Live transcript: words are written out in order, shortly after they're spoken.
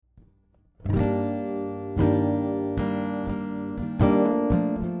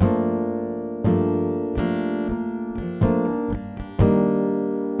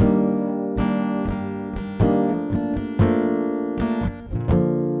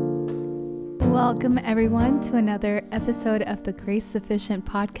Welcome, everyone, to another episode of the Grace Sufficient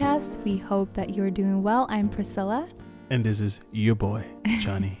podcast. We hope that you're doing well. I'm Priscilla. And this is your boy,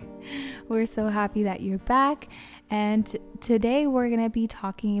 Johnny. We're so happy that you're back. And today we're going to be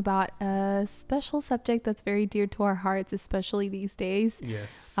talking about a special subject that's very dear to our hearts, especially these days.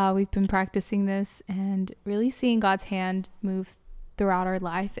 Yes. We've been practicing this and really seeing God's hand move throughout our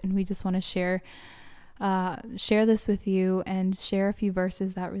life. And we just want to share this with you and share a few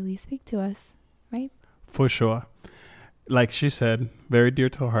verses that really speak to us, right? For sure. Like she said, very dear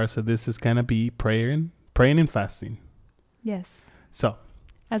to her heart. So this is going to be praying and fasting. Yes. So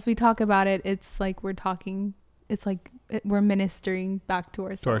as we talk about it, it's like we're talking, it's like we're ministering back to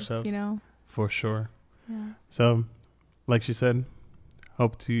ourselves, you know? For sure. Yeah. So like she said,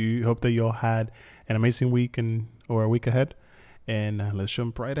 hope that you all had an amazing week or a week ahead. And let's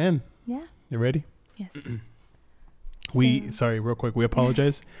jump right in. Yeah. You ready? Yes. Sorry, real quick. We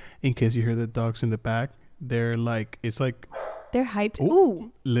apologize in case you hear the dogs in the back. They're like, they're hyped.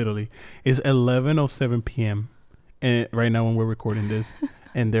 Ooh. Literally. It's 11:07 p.m. And right now when we're recording this,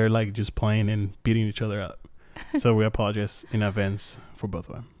 and they're like just playing and beating each other up. So we apologize in advance for both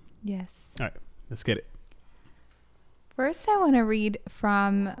of them. Yes. All right, let's get it. First, I want to read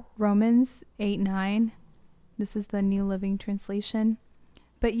from Romans 8:9. This is the New Living Translation.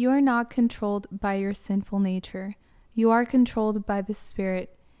 But you are not controlled by your sinful nature. You are controlled by the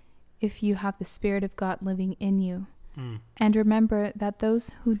Spirit if you have the Spirit of God living in you. And remember that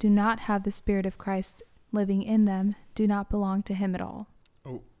those who do not have the Spirit of Christ living in them do not belong to him at all.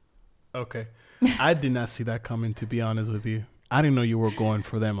 Oh, okay. I did not see that coming, to be honest with you. I didn't know you were going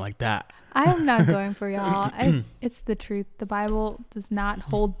for them like that. I'm not going for y'all. It's the truth. The Bible does not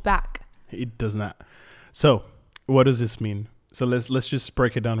hold back. It does not. So what does this mean? So let's just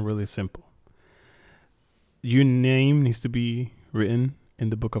break it down really simple. Your name needs to be written in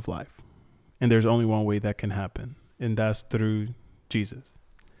the book of life. And there's only one way that can happen. And that's through Jesus.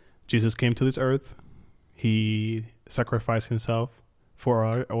 Jesus came to this earth. He sacrificed himself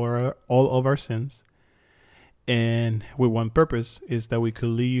for all of our sins. And with one purpose is that we could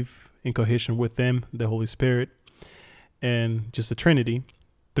live in cohesion with them, the Holy Spirit, and just the Trinity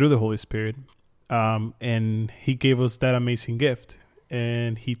through the Holy Spirit. And he gave us that amazing gift,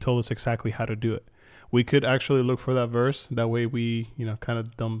 and he told us exactly how to do it. We could actually look for that verse. That way we, kind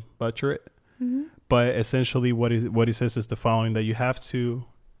of don't butcher it. Mm-hmm. But essentially what he says is the following, that you have to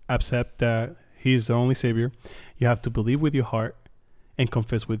accept that he is the only Savior. You have to believe with your heart and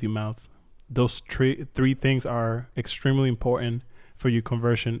confess with your mouth. Those three things are extremely important for your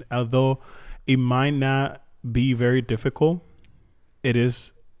conversion. Although it might not be very difficult, it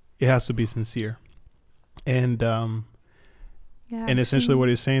has to be sincere. And essentially what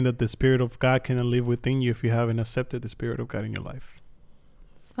he's saying, that the Spirit of God cannot live within you if you haven't accepted the Spirit of God in your life.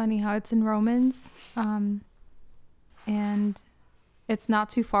 It's funny how it's in Romans, and it's not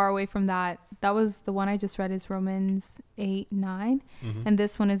too far away from that. That was the one I just read, is Romans 8:9, mm-hmm. And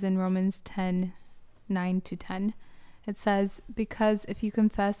this one is in Romans 10:9-10. It says, because if you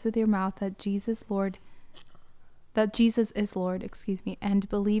confess with your mouth that Jesus is Lord, and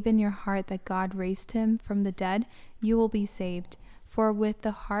believe in your heart that God raised him from the dead, you will be saved. For with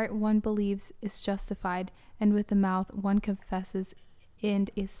the heart one believes is justified, and with the mouth one confesses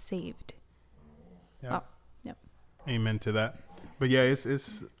and is saved. Yeah. Oh, yep. Amen to that. But yeah, it's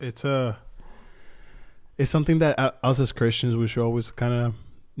something that us as Christians we should always kind of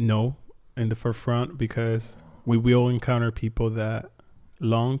know in the forefront, because we will encounter people that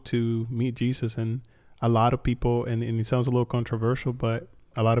long to meet Jesus. And a lot of people, and it sounds a little controversial, but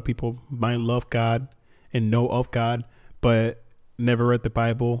a lot of people might love God and know of God, but never read the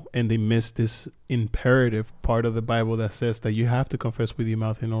Bible, and they miss this imperative part of the Bible that says that you have to confess with your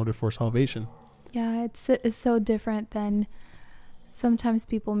mouth in order for salvation. Yeah, it's so different than sometimes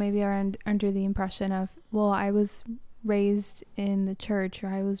people maybe are under the impression of, well, I was raised in the church, or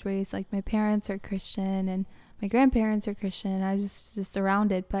I was raised like my parents are Christian and my grandparents are Christian, and I was just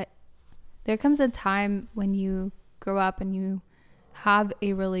around it. But there comes a time when you grow up and you have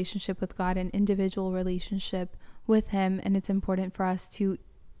a relationship with God, an individual relationship with him. And it's important for us to,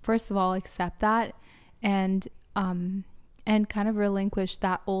 first of all, accept that and kind of relinquish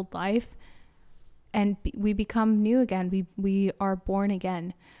that old life. And we become new again. We are born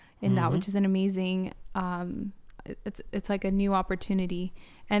again in that, which is an amazing, it's like a new opportunity.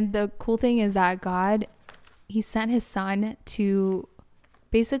 And the cool thing is that God, he sent his son to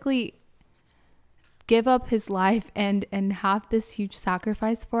basically give up his life and have this huge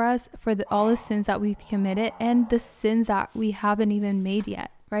sacrifice for us for all the sins that we've committed and the sins that we haven't even made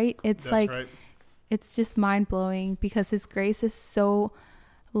yet, right? It's That's like, right. It's just mind blowing because his grace is so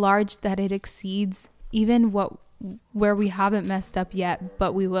large that it exceeds even where we haven't messed up yet,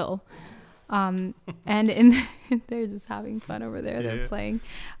 but we will. And they're just having fun over there. They're playing.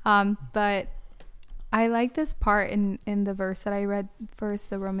 But I like this part in the verse that I read first,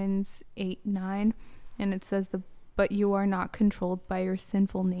 the Romans 8:9, and it says, but you are not controlled by your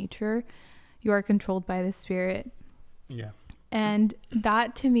sinful nature. You are controlled by the Spirit. Yeah. And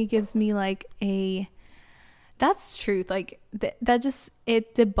that to me gives me like that's truth. Like that just,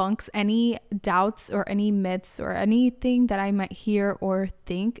 it debunks any doubts or any myths or anything that I might hear or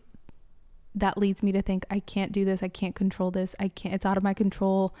think that leads me to think I can't do this. I can't control this. It's out of my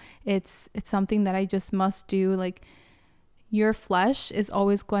control. It's something that I just must do. Like, your flesh is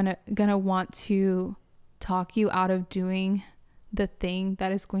always gonna want to talk you out of doing the thing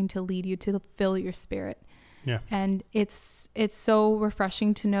that is going to lead you to fill your spirit. Yeah. And it's so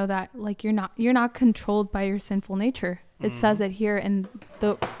refreshing to know that, like, you're not controlled by your sinful nature. It says it here, and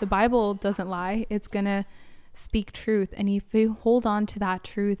the Bible doesn't lie. It's gonna speak truth. And if you hold on to that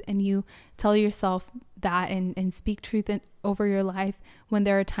truth and you tell yourself that and speak truth over your life, when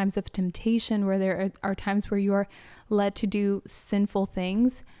there are times of temptation, where there are times where you are led to do sinful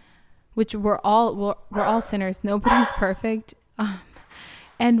things, which we're all sinners. Nobody's perfect.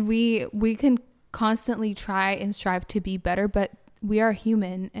 And we can constantly try and strive to be better, but we are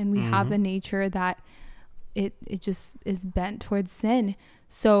human, and we have a nature that it just is bent towards sin.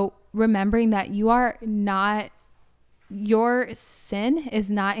 So remembering that your sin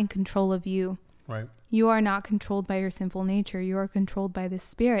is not in control of you. Right. You are not controlled by your sinful nature. You are controlled by the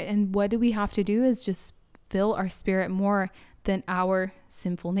Spirit. And what do we have to do is just fill our spirit more than our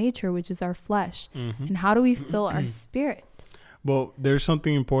sinful nature, which is our flesh. And how do we fill our spirit? Well, there's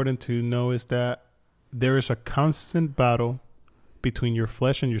something important to know, is that there is a constant battle between your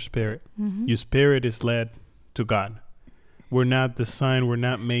flesh and your spirit. Your spirit is led to God. We're not designed, we're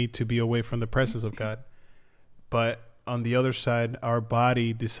not made to be away from the presence of God. But on the other side, our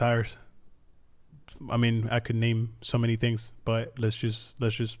body desires, I mean, I could name so many things, but let's just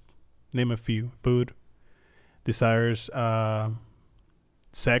name a few. Food, desires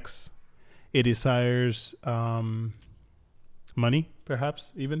sex, it desires money,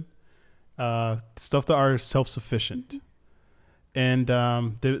 perhaps even stuff that are self-sufficient. And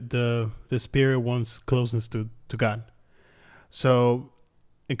the spirit wants closeness to God. So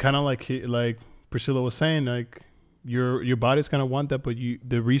it kind of like Priscilla was saying, like, your body's gonna want that, but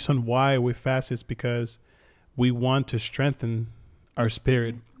the reason why we fast is because we want to strengthen our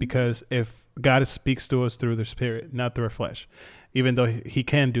spirit. Because if God speaks to us through the Spirit, not through our flesh, even though he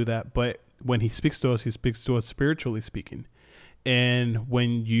can do that, but when he speaks to us spiritually speaking. And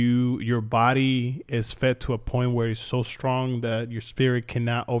when your body is fed to a point where it's so strong that your spirit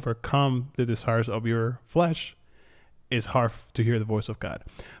cannot overcome the desires of your flesh, it's hard to hear the voice of God.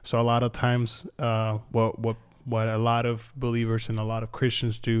 So a lot of times, what a lot of believers and a lot of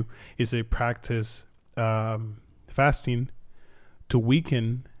Christians do is they practice fasting to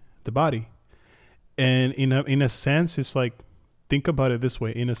weaken the body. And in a sense, it's like, think about it this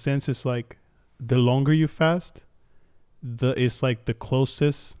way. In a sense, it's like the longer you fast, it's like the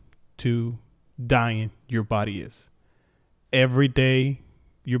closest to dying your body is. Every day,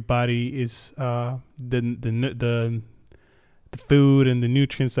 your body is the food and the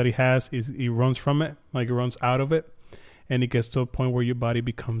nutrients that it has it runs from it, like it runs out of it, and it gets to a point where your body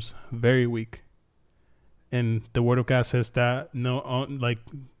becomes very weak. And the Word of God says that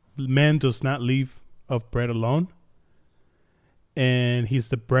man does not live of bread alone, and he's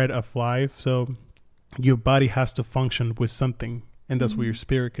the bread of life. So your body has to function with something, and that's where your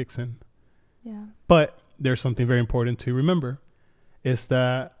spirit kicks in. Yeah. But there's something very important to remember, is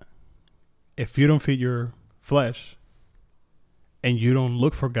that if you don't feed your flesh and you don't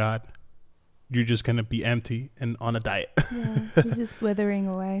look for God, you're just going to be empty and on a diet. Yeah, you're just withering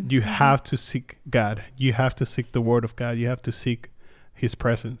away. You have to seek God. You have to seek the Word of God. You have to seek His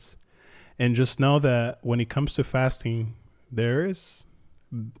presence. And just know that when it comes to fasting, there is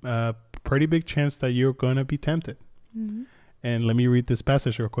a pretty big chance that you're going to be tempted. And let me read this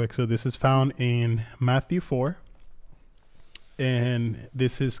passage real quick. So this is found in Matthew 4. And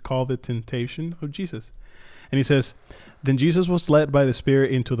this is called the temptation of Jesus. And he says, then Jesus was led by the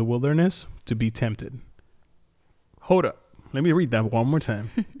Spirit into the wilderness to be tempted. Hold up. Let me read that one more time.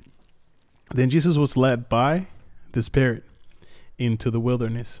 Then Jesus was led by the Spirit into the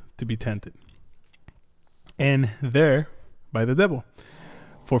wilderness to be tempted. And there, by the devil.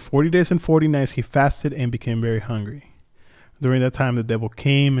 For 40 days and 40 nights he fasted and became very hungry. During that time the devil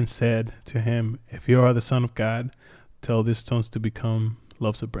came and said to him, if you are the Son of God, tell these stones to become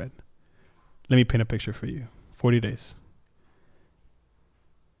loaves of bread. Let me paint a picture for you. 40 days.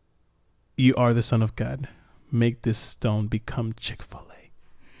 you are the Son of God. Make this stone become Chick-fil-A.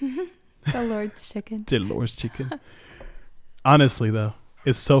 The Lord's chicken. The Lord's chicken. Honestly, though,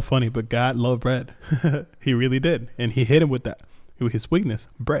 it's so funny, but God loved bread. He really did. And he hit him with that. His weakness,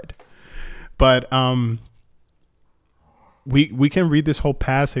 bread. But we can read this whole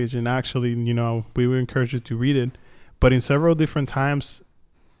passage, and actually, we would encourage you to read it. But in several different times,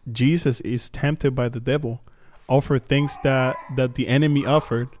 Jesus is tempted by the devil, offered things that the enemy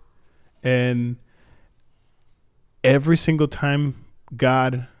offered. And every single time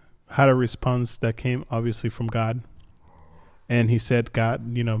God had a response that came obviously from God. And he said, God,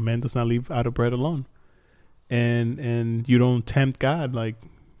 man does not live out of bread alone. And you don't tempt God. Like,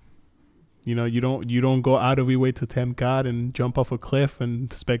 you don't go out of your way to tempt God and jump off a cliff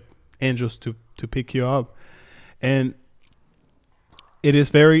and expect angels to pick you up. And it is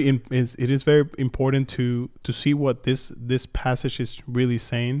very important to see what this passage is really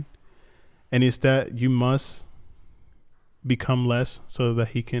saying. And it's that you must become less so that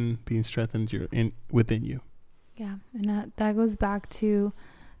he can be strengthened within you. Yeah. And that goes back to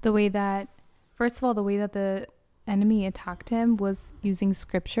the way that, first of all, the way that the enemy attacked him was using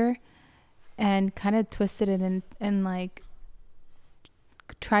scripture and kind of twisted it and like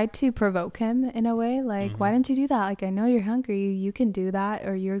tried to provoke him in a way. Like, why don't you do that? Like, I know you're hungry. You can do that,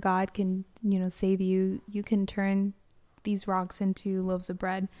 or your God can, save you. You can turn these rocks into loaves of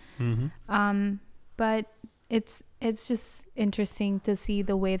bread. But it's just interesting to see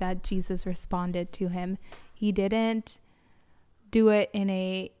the way that Jesus responded to him. He didn't do it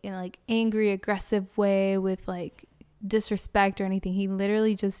in like angry, aggressive way with like disrespect or anything. He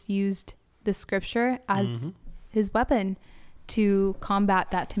literally just used the scripture as his weapon to combat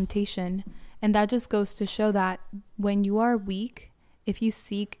that temptation. And that just goes to show that when you are weak, if you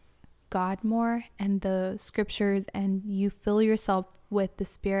seek God more and the scriptures and you fill yourself with the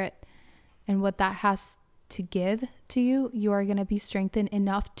Spirit and what that has to give to you, you are going to be strengthened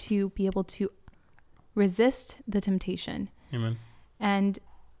enough to be able to resist the temptation. Amen. And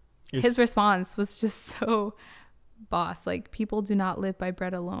his response was just so boss. Like, people do not live by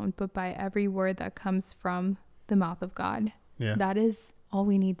bread alone, but by every word that comes from the mouth of God. Yeah. That is all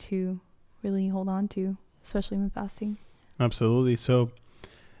we need to really hold on to, especially with fasting. Absolutely. So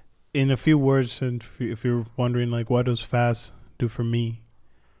in a few words, and if you're wondering, like, what does fast do for me?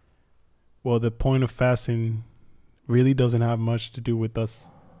 Well, the point of fasting really doesn't have much to do with us,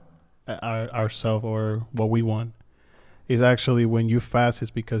 ourselves, or what we want. It's actually, when you fast,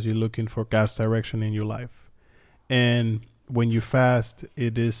 it's because you're looking for God's direction in your life. And when you fast,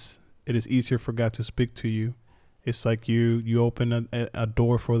 it is easier for God to speak to you. It's like you open a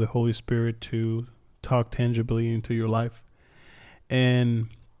door for the Holy Spirit to talk tangibly into your life. And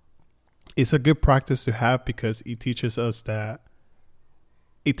it's a good practice to have because it teaches us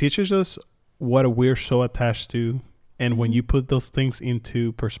what we're so attached to. And when you put those things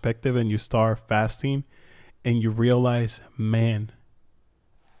into perspective and you start fasting and you realize, man,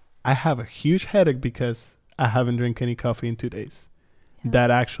 I have a huge headache because I haven't drank any coffee in 2 days. Yeah.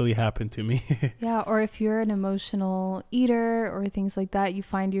 That actually happened to me. Yeah. Or if you're an emotional eater or things like that, you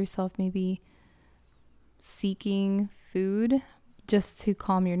find yourself maybe seeking food just to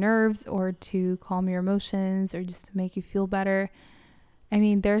calm your nerves or to calm your emotions or just to make you feel better. I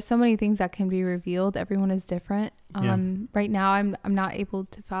mean, there are so many things that can be revealed. Everyone is different. Right now, I'm not able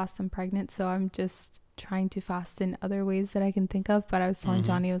to fast. I'm pregnant, so I'm just trying to fast in other ways that I can think of. But I was telling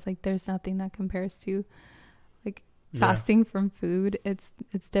Johnny, I was like, there's nothing that compares to like fasting from food. It's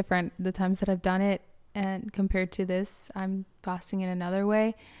different. The times that I've done it and compared to this, I'm fasting in another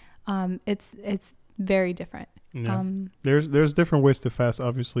way. It's very different. Yeah. There's different ways to fast,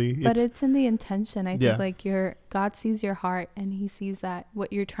 obviously, but it's in the intention. I think like God sees your heart and he sees that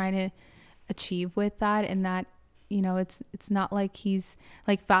what you're trying to achieve with that, and that, you know, it's not like he's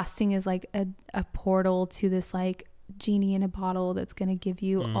like fasting is like a portal to this like genie in a bottle that's going to give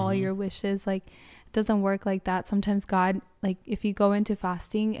you all your wishes. Like, it doesn't work like that. Sometimes God, like, if you go into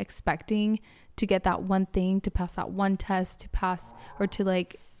fasting expecting to get that one thing, to pass that one test, to pass or to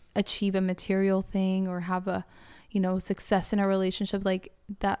like achieve a material thing or have a, you know, success in a relationship, like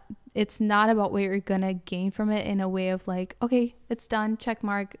that, it's not about what you're gonna gain from it in a way of like, okay, it's done, check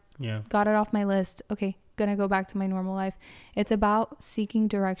mark, got it off my list, okay, gonna go back to my normal life. It's about seeking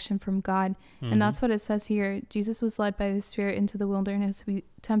direction from God. And that's what it says here. Jesus was led by the Spirit into the wilderness to be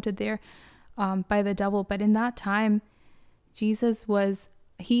tempted there by the devil. But in that time,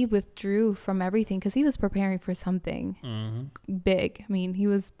 he withdrew from everything because he was preparing for something big. I mean,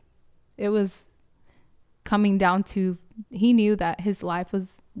 it was coming down to he knew that his life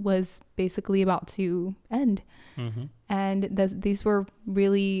was basically about to end. Mm-hmm. And these were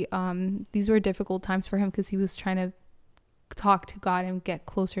really these were difficult times for him because he was trying to talk to God and get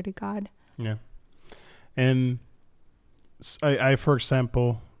closer to God. Yeah. And I for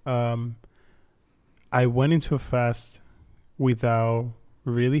example, I went into a fast without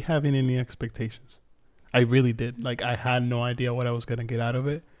really having any expectations. I really did. Like, I had no idea what I was going to get out of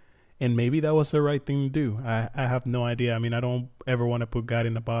it. And maybe that was the right thing to do. I have no idea. I mean, I don't ever want to put God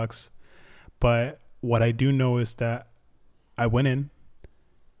in a box. But what I do know is that I went in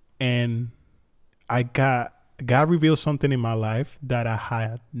and God revealed something in my life that I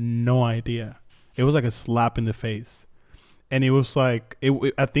had no idea. It was like a slap in the face. And it was like,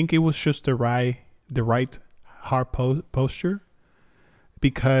 I think it was just the right heart posture.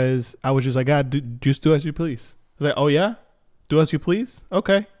 Because I was just like, God, just do as you please. I was like, oh yeah? Do as you please?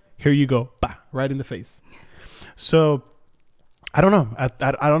 Okay. Here you go. Bah, right in the face. So I don't know.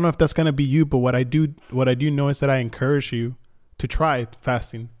 I don't know if that's going to be you, but what I do know is that I encourage you to try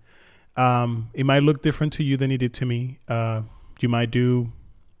fasting. It might look different to you than it did to me. You might do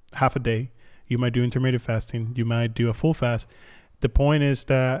half a day. You might do intermittent fasting. You might do a full fast. The point is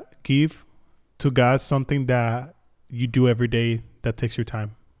that give to God something that you do every day that takes your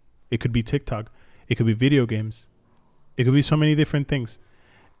time. It could be TikTok. It could be video games. It could be so many different things.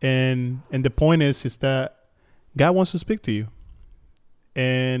 And the point is that God wants to speak to you.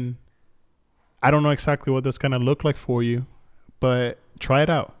 And I don't know exactly what that's going to look like for you, but try it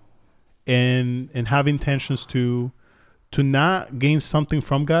out. And have intentions to not gain something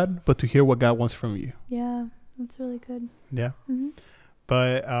from God, but to hear what God wants from you. Yeah, that's really good. Yeah. Mm-hmm.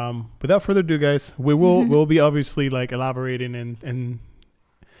 But without further ado, guys, we'll be obviously like elaborating and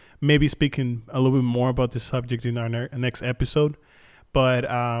maybe speaking a little bit more about this subject in our next episode. But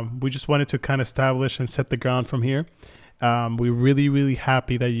we just wanted to kind of establish and set the ground from here. We're really, really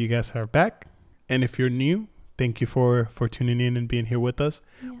happy that you guys are back. And if you're new, thank you for tuning in and being here with us.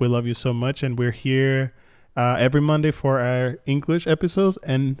 Yeah. We love you so much. And we're here every Monday for our English episodes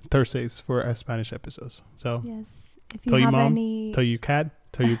and Thursdays for our Spanish episodes. So yes. If you tell your mom, tell your cat,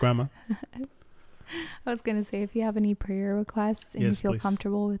 tell your grandma. I was going to say, if you have any prayer requests and yes, you feel please.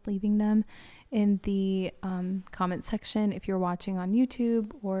 comfortable with leaving them in the comment section, if you're watching on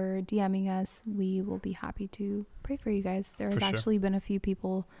YouTube or DMing us, we will be happy to pray for you guys. There has actually been a few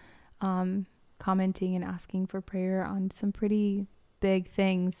people commenting and asking for prayer on some pretty big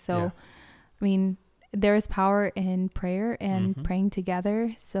things. So, yeah. I mean, there is power in prayer and praying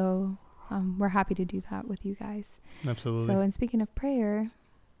together. So we're happy to do that with you guys. Absolutely. So, and speaking of prayer,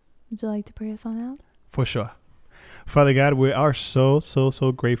 would you like to pray us on out? For sure. Father God, we are so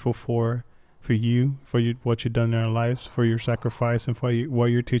grateful for you, what you've done in our lives, for your sacrifice, and for what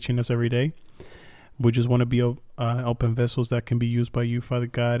you're teaching us every day. We just want to be open vessels that can be used by you, Father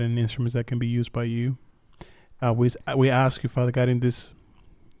God, and instruments that can be used by you. We ask you, Father God, in this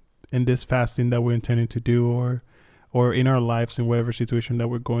fasting that we're intending to do, or in our lives, in whatever situation that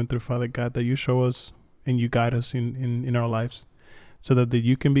we're going through, Father God, that you show us and you guide us in our lives, so that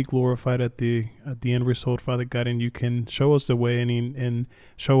you can be glorified at the end result, Father God, and you can show us the way and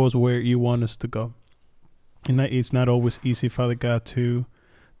show us where you want us to go. And that it's not always easy, Father God, to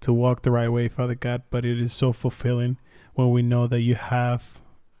walk the right way, Father God, but it is so fulfilling when we know that you have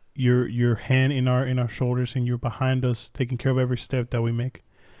your hand in our shoulders and you're behind us, taking care of every step that we make.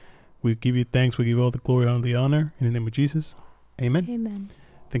 We give you thanks. We give you all the glory and the honor. In the name of Jesus, amen. Amen.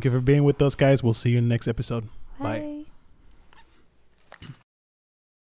 Thank you for being with us, guys. We'll see you in the next episode. Bye.